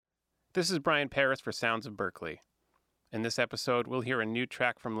This is Brian Paris for Sounds of Berkeley. In this episode, we'll hear a new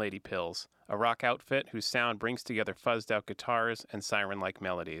track from Lady Pills, a rock outfit whose sound brings together fuzzed-out guitars and siren-like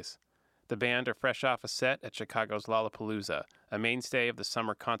melodies. The band are fresh off a set at Chicago's Lollapalooza, a mainstay of the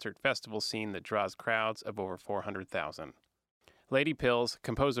summer concert festival scene that draws crowds of over 400,000. Lady Pills,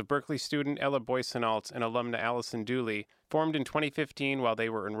 composed of Berkeley student Ella Boysenalt and alumna Allison Dooley, formed in 2015 while they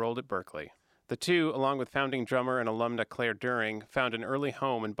were enrolled at Berkeley. The two, along with founding drummer and alumna Claire During, found an early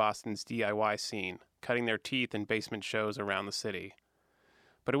home in Boston's DIY scene, cutting their teeth in basement shows around the city.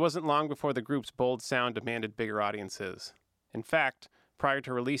 But it wasn't long before the group's bold sound demanded bigger audiences. In fact, prior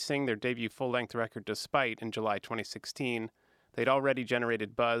to releasing their debut full-length record Despite in July 2016, they'd already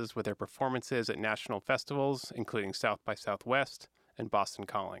generated buzz with their performances at national festivals, including South by Southwest and Boston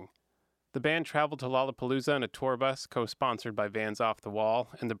Calling. The band traveled to Lollapalooza in a tour bus co-sponsored by Vans Off the Wall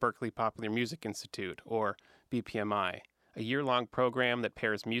and the Berkeley Popular Music Institute, or BPMI, a year-long program that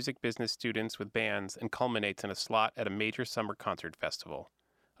pairs music business students with bands and culminates in a slot at a major summer concert festival.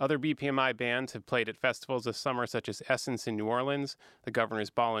 Other BPMI bands have played at festivals this summer such as Essence in New Orleans, the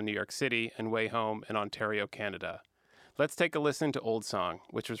Governor's Ball in New York City, and Way Home in Ontario, Canada. Let's take a listen to Old Song,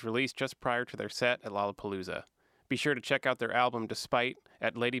 which was released just prior to their set at Lollapalooza. Be sure to check out their album Despite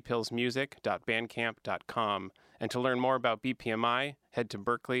at ladypillsmusic.bandcamp.com, and to learn more about BPMI, head to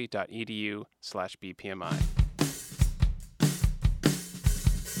berkeley.edu/BPMI.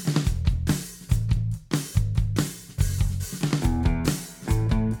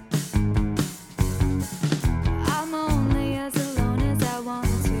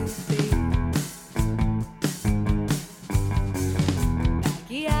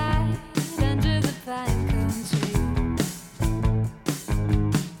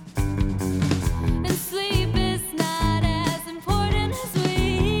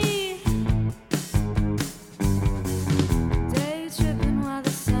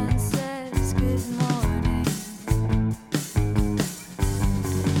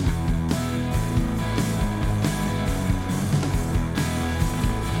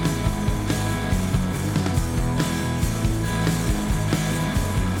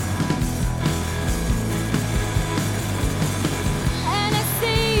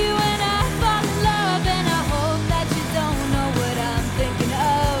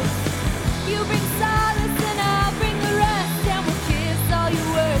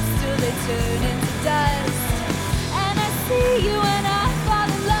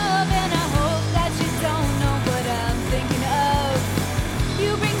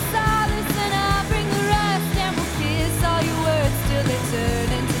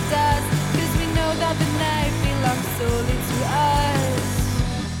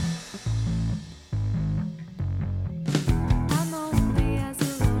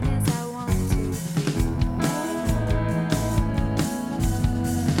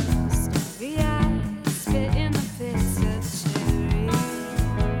 Spit in the face of cherry.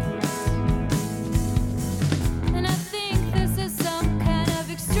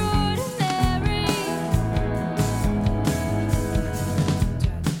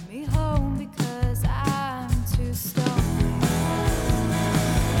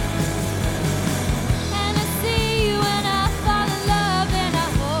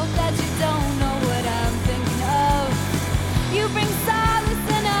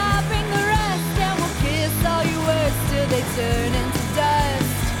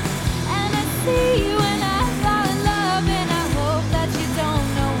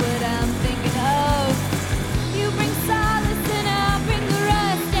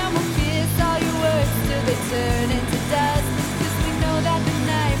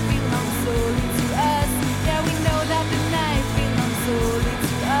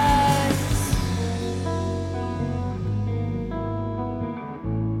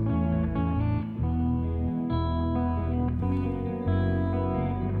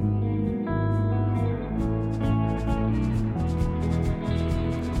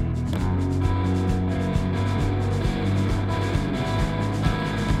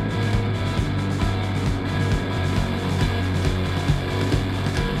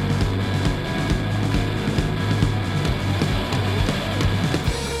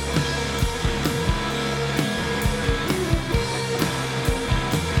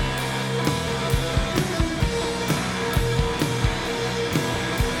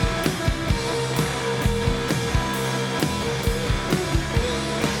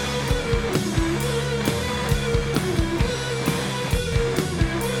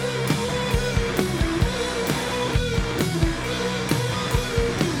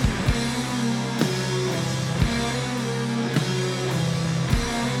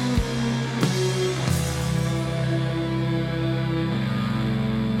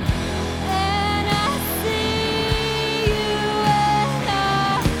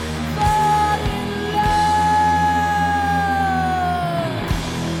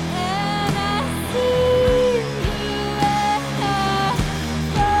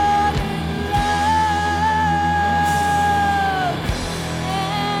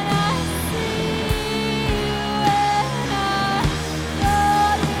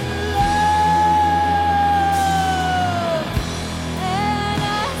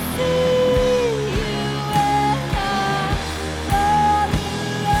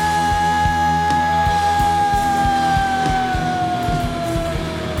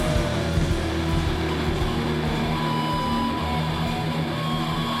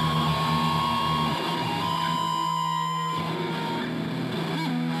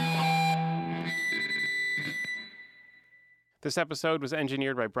 This episode was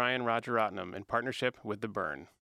engineered by Brian Rajaratnam in partnership with The Burn.